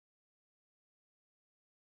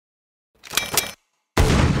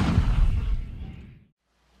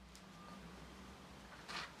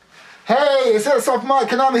it's Airsoft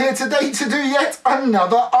Mike and I'm here today to do yet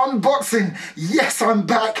another unboxing. Yes, I'm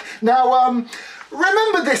back. Now,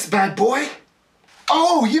 remember this bad boy?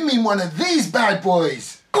 Oh, you mean one of these bad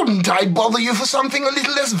boys? Couldn't I bother you for something a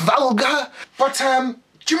little less vulgar? But,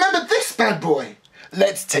 do you remember this bad boy?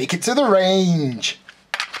 Let's take it to the range.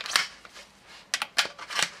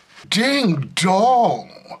 Ding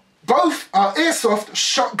dong. Both are Airsoft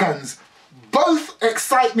shotguns. Both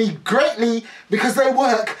excite me greatly because they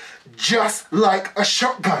work just like a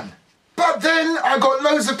shotgun. But then I got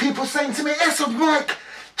loads of people saying to me, Airsoft Mike,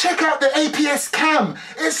 check out the APS Cam.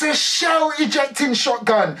 It's a shell ejecting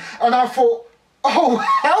shotgun. And I thought, oh,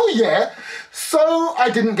 hell yeah. So I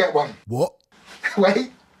didn't get one. What?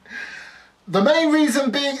 Wait. The main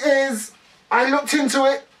reason being is I looked into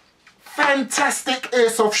it. Fantastic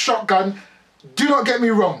Airsoft shotgun. Do not get me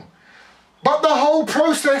wrong. But the whole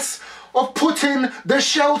process of putting the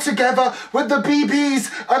shell together with the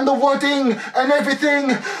BBs and the wadding and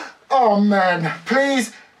everything. Oh man,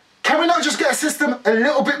 please, can we not just get a system a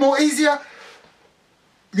little bit more easier?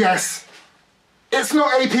 Yes, it's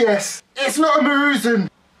not APS, it's not a Maruzen,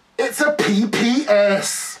 it's a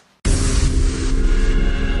PPS.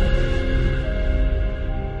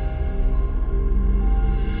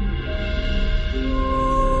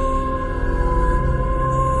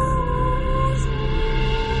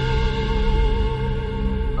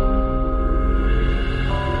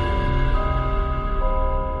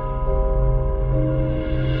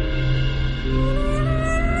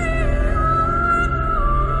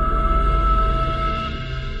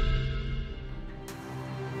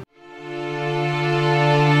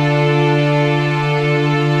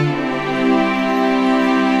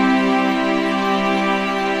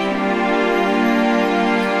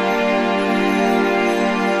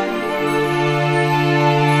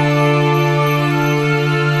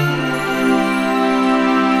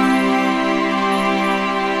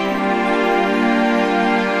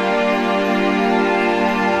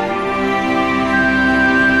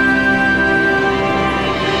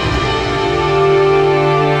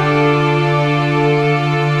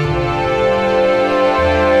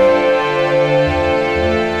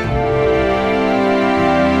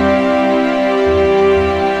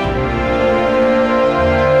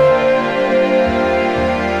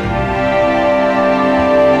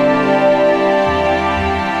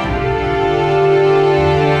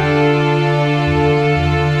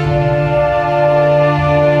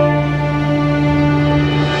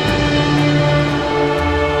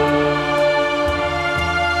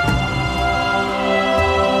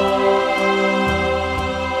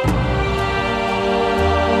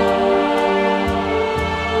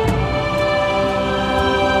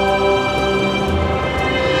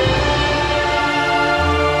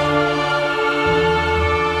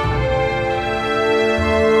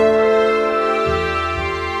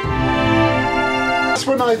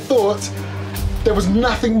 When I thought there was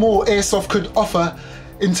nothing more Airsoft could offer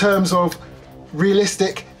in terms of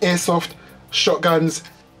realistic Airsoft shotguns,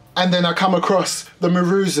 and then I come across the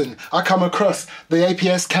Maruzen, I come across the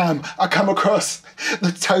APS Cam, I come across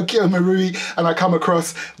the Tokyo Marui, and I come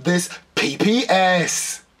across this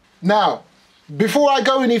PPS. Now, before I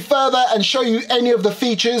go any further and show you any of the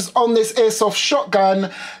features on this Airsoft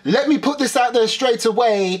shotgun, let me put this out there straight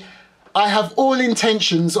away. I have all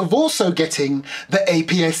intentions of also getting the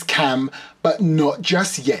APS Cam, but not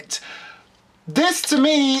just yet. This to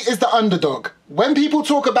me is the underdog. When people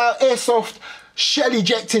talk about Airsoft shell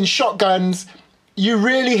ejecting shotguns, you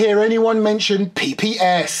rarely hear anyone mention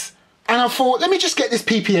PPS. And I thought, let me just get this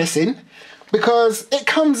PPS in because it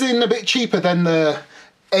comes in a bit cheaper than the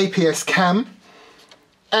APS Cam.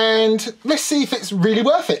 And let's see if it's really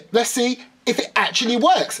worth it. Let's see if it actually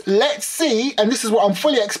works. Let's see, and this is what I'm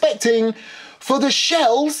fully expecting, for the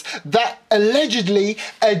shells that allegedly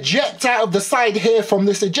eject out of the side here from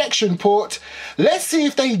this ejection port, let's see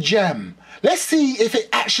if they jam. Let's see if it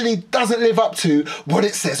actually doesn't live up to what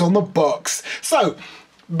it says on the box. So,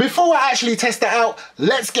 before I actually test that out,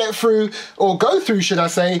 let's get through, or go through should I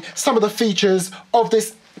say, some of the features of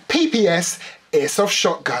this PPS Airsoft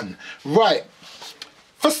shotgun. Right,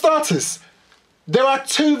 for starters, there are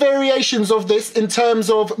two variations of this in terms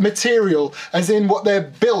of material, as in what they're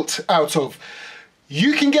built out of.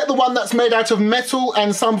 You can get the one that's made out of metal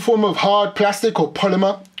and some form of hard plastic or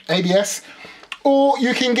polymer, ABS, or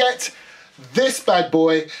you can get this bad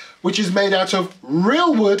boy, which is made out of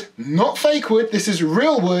real wood, not fake wood, this is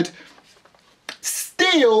real wood,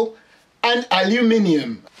 steel and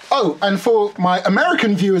aluminium. Oh, and for my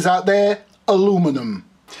American viewers out there, aluminum.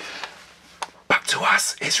 But to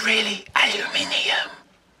us, it's really aluminium.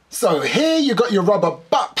 So here you got your rubber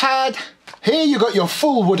butt pad, here you got your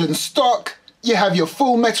full wooden stock, you have your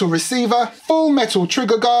full metal receiver, full metal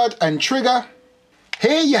trigger guard and trigger.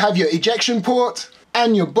 Here you have your ejection port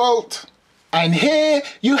and your bolt. And here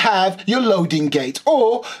you have your loading gate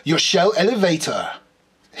or your shell elevator.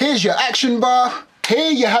 Here's your action bar.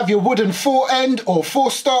 Here you have your wooden fore-end or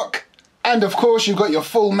forestock. And of course you've got your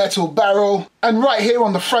full metal barrel. And right here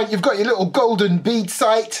on the front you've got your little golden bead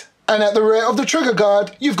sight. And at the rear of the trigger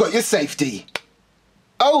guard you've got your safety.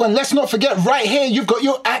 Oh, and let's not forget right here you've got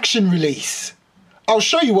your action release. I'll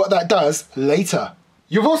show you what that does later.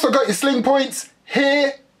 You've also got your sling points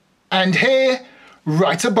here and here,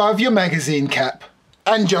 right above your magazine cap.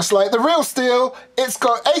 And just like the real steel, it's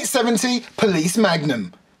got 870 Police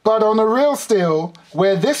Magnum. But on the real steel,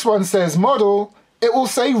 where this one says model, it will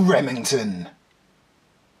say Remington.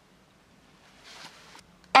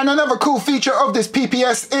 And another cool feature of this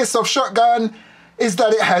PPS Airsoft shotgun is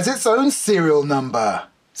that it has its own serial number.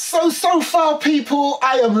 So far people,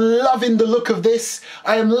 I am loving the look of this.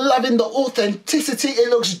 I am loving the authenticity. It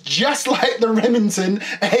looks just like the Remington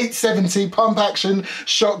 870 pump action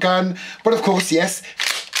shotgun. But of course, yes.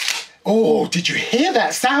 Oh, did you hear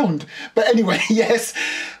that sound? But anyway, yes,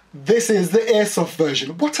 this is the Airsoft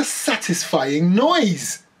version. What a satisfying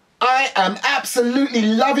noise. I am absolutely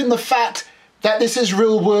loving the fact that this is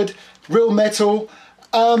real wood, real metal.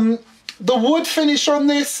 The wood finish on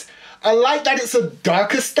this, I like that it's a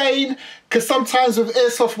darker stain, because sometimes with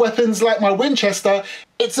airsoft weapons like my Winchester,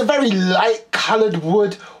 it's a very light coloured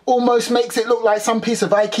wood, almost makes it look like some piece of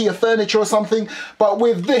IKEA furniture or something. But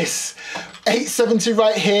with this 870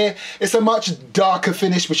 right here, it's a much darker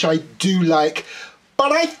finish, which I do like.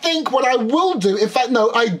 But I think what I will do, in fact,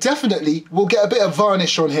 no, I definitely will get a bit of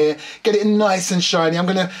varnish on here, get it nice and shiny. I'm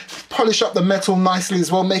gonna polish up the metal nicely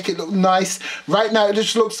as well, make it look nice. Right now it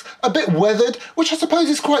just looks a bit weathered, which I suppose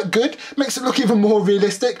is quite good, makes it look even more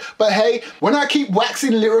realistic. But hey, when I keep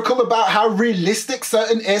waxing lyrical about how realistic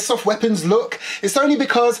certain airsoft weapons look, it's only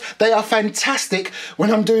because they are fantastic when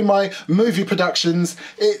I'm doing my movie productions.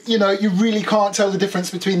 You know, you really can't tell the difference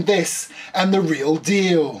between this and the real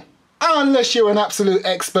deal. Unless you're an absolute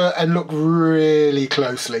expert and look really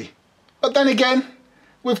closely. But then again,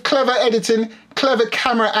 with clever editing, clever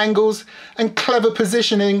camera angles, and clever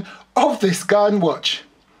positioning of this gun, watch,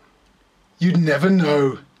 you'd never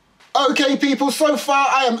know. Okay people, so far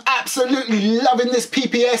I am absolutely loving this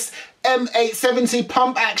PPS M870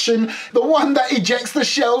 pump action, the one that ejects the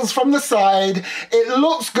shells from the side. It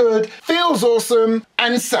looks good, feels awesome,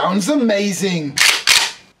 and sounds amazing.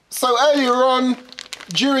 So earlier on,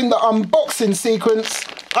 during the unboxing sequence,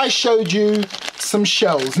 I showed you some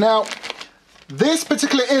shells. Now, this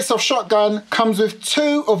particular airsoft shotgun comes with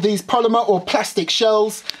 2 of these polymer or plastic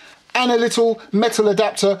shells and a little metal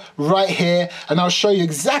adapter right here, and I'll show you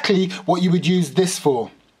exactly what you would use this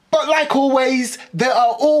for. But like always, there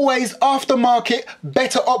are always aftermarket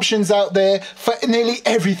better options out there for nearly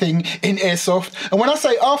everything in airsoft. And when I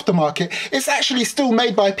say aftermarket, it's actually still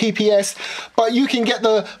made by PPS, but you can get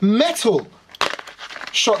the metal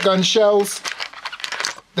shotgun shells.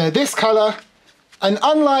 They're this color, and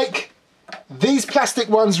unlike these plastic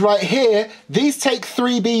ones right here, these take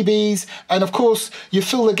 3 BBs, and of course you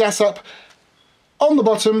fill the gas up on the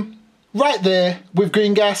bottom right there with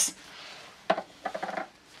green gas.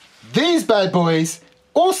 These bad boys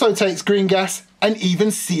also takes green gas and even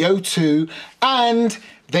CO2, and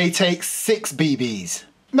they take 6 BBs.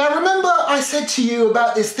 Now remember I said to you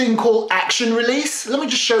about this thing called action release? Let me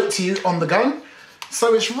just show it to you on the gun.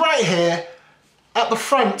 So it's right here at the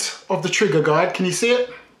front of the trigger guard. Can you see it?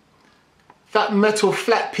 That metal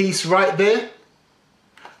flat piece right there.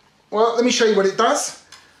 Well, let me show you what it does.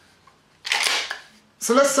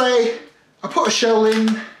 So let's say I put a shell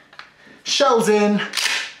in, shell's in,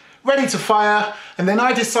 ready to fire, and then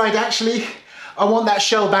I decide actually I want that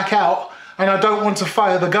shell back out and I don't want to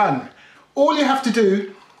fire the gun. All you have to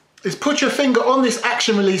do is put your finger on this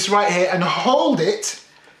action release right here and hold it.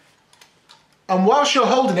 And whilst you're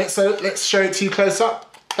holding it, so let's show it to you close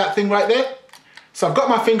up, that thing right there. So I've got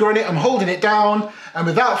my finger on it, I'm holding it down, and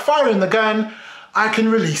without firing the gun, I can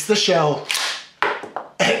release the shell.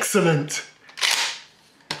 Excellent.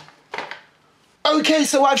 Okay,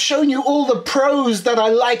 so I've shown you all the pros that I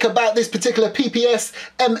like about this particular PPS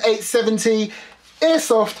M870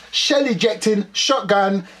 Airsoft shell ejecting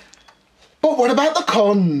shotgun. But what about the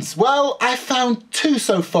cons? Well, I found 2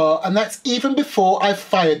 so far, and that's even before I've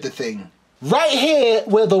fired the thing. Right here,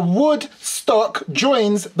 where the wood stock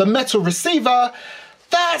joins the metal receiver,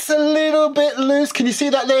 that's a little bit loose. Can you see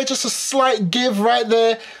that there? Just a slight give right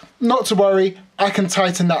there. Not to worry, I can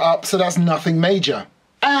tighten that up, so that's nothing major.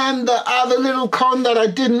 And the other little con that I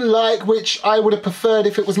didn't like, which I would have preferred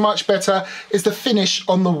if it was much better, is the finish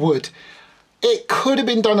on the wood. It could have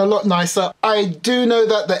been done a lot nicer. I do know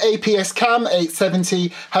that the APS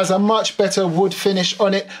M870 has a much better wood finish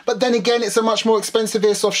on it, but then again, it's a much more expensive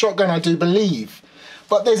airsoft shotgun, I do believe.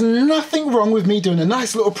 But there's nothing wrong with me doing a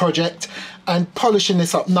nice little project and polishing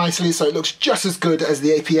this up nicely so it looks just as good as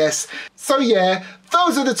the APS. So yeah,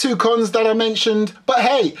 those are the two cons that I mentioned, but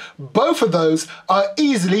hey, both of those are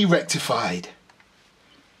easily rectified.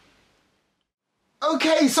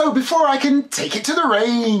 Okay, so before I can take it to the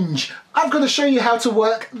range, I've got to show you how to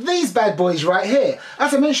work these bad boys right here.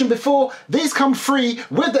 As I mentioned before, these come free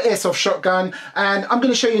with the airsoft shotgun, and I'm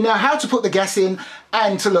going to show you now how to put the gas in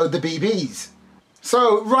and to load the BBs.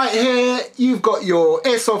 So right here, you've got your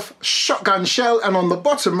airsoft shotgun shell, and on the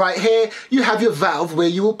bottom right here, you have your valve where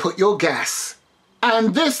you will put your gas.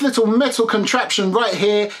 And this little metal contraption right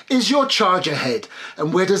here is your charger head.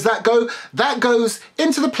 And where does that go? That goes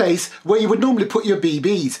into the place where you would normally put your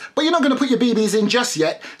BBs. But you're not going to put your BBs in just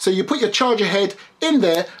yet. So you put your charger head in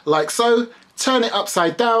there like so, turn it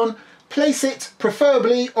upside down, place it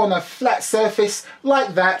preferably on a flat surface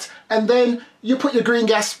like that, and then you put your green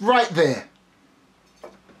gas right there.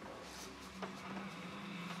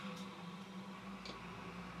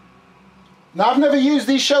 Now, I've never used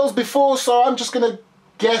these shells before, so I'm just going to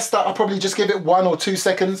guess that I'll probably just give it 1 or 2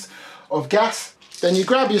 seconds of gas. Then you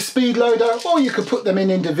grab your speed loader, or you could put them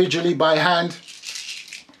in individually by hand.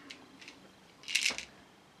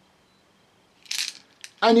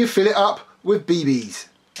 And you fill it up with BBs.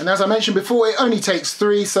 And as I mentioned before, it only takes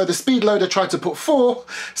 3, so the speed loader tried to put 4.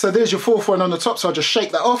 So there's your 4th one on the top, so I'll just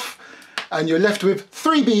shake that off. And you're left with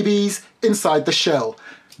 3 BBs inside the shell.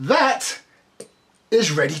 That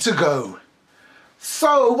is ready to go.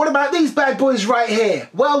 So what about these bad boys right here?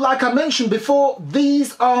 Well, like I mentioned before,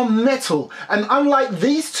 these are metal. And unlike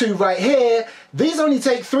these two right here, these only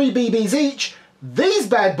take 3 BBs each. These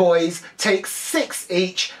bad boys take 6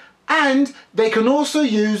 each, and they can also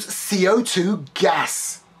use CO2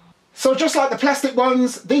 gas. So just like the plastic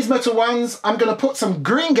ones, these metal ones, I'm going to put some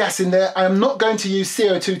green gas in there. I am not going to use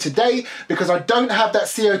CO2 today because I don't have that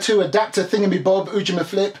CO2 adapter thingamy-bob,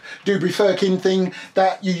 Ujima-flip, Dubry-Firkin thing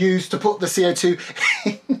that you use to put the CO2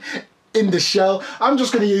 in the shell. I'm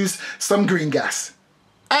just going to use some green gas.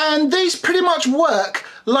 And these pretty much work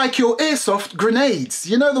like your airsoft grenades.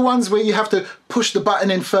 You know, the ones where you have to push the button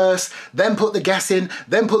in first, then put the gas in,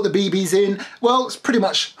 then put the BBs in? Well, it's pretty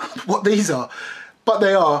much what these are. But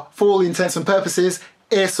they are, for all intents and purposes,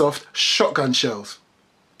 airsoft shotgun shells.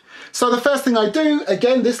 So the first thing I do,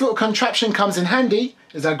 again, this little contraption comes in handy,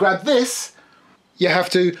 is I grab this. You have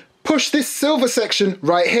to push this silver section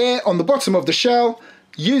right here on the bottom of the shell,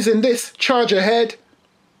 using this charger head.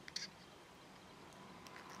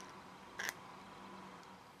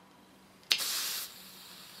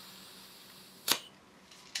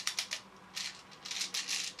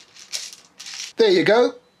 There you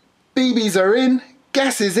go. BBs are in,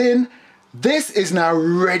 gas is in, this is now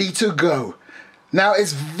ready to go. Now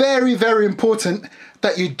it's very, very important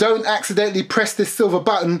that you don't accidentally press this silver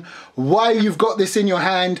button while you've got this in your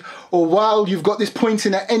hand or while you've got this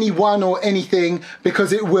pointing at anyone or anything,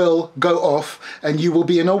 because it will go off and you will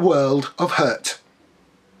be in a world of hurt.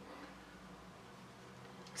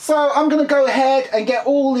 So I'm going to go ahead and get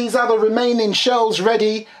all these other remaining shells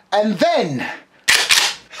ready, and then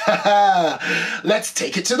let's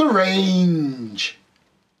take it to the range.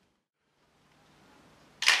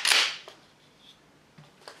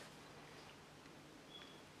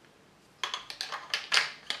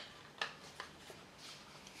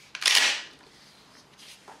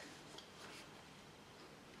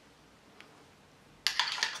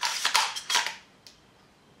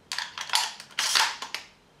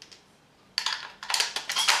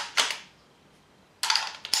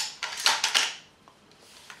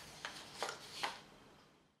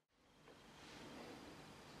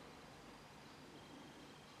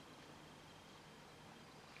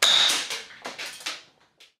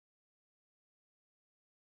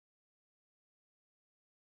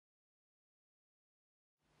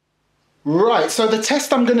 Right, so the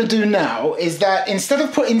test I'm going to do now is that instead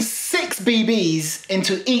of putting 6 BBs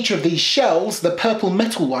into each of these shells, the purple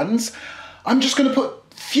metal ones, I'm just going to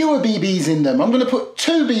put fewer BBs in them. I'm going to put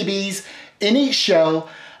 2 BBs in each shell,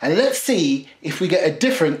 and let's see if we get a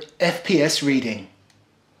different FPS reading.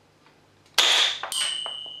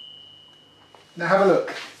 Now have a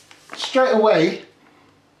look. Straight away,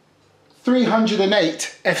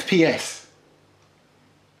 308 FPS.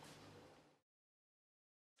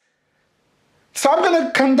 So I'm going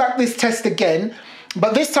to conduct this test again,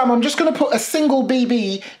 But this time I'm just going to put a single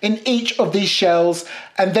BB in each of these shells,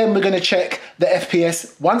 and then we're going to check the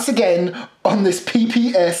FPS once again on this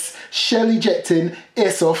PPS shell ejecting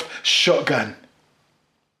airsoft shotgun.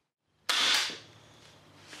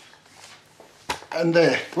 And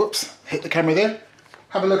there, whoops, hit the camera there.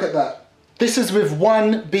 Have a look at that. This is with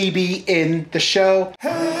one BB in the shell.